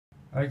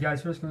Alright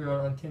guys, what's going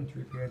on? Tim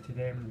here.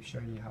 Today I'm going to be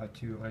showing you how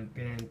to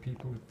unban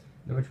people.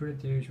 Now what you want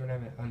to do is you want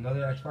to have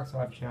another Xbox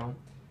Live account.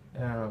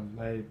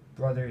 My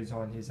brother is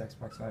on his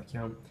Xbox Live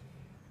account.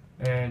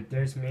 And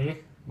there's me,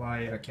 my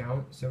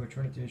account. So what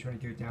you want to do is you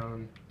want to go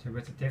down to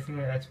what's a different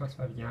Xbox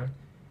Live account.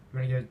 You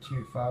want to go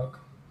to File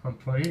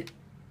Complaint,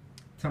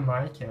 to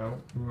my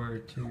account, or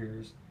to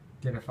yours.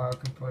 Get a file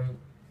complaint,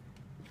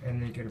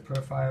 and then go to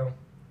Profile,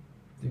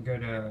 then go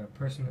to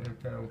Personal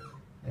Info,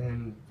 and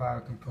then File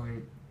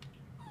Complaint.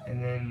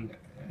 And then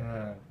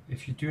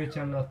if you do it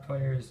to enough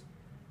players,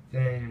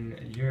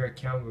 then your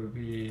account will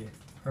be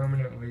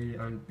permanently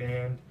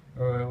unbanned,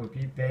 or it will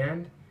be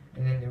banned,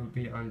 and then it will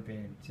be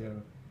unbanned.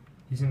 So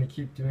he's going to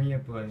keep doing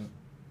it, but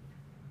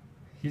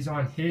he's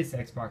on his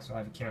Xbox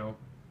Live account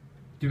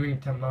doing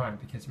it to mine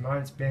because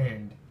mine's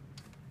banned.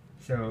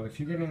 So if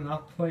you get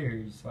enough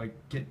players, like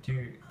get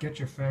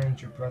your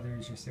friends, your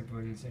brothers, your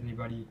siblings,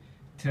 anybody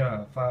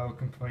to file a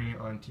complaint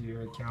onto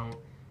your account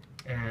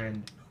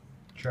and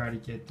try to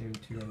get them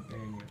to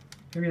unban you.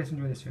 Hope you guys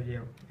enjoyed this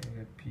video,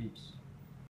 and peace.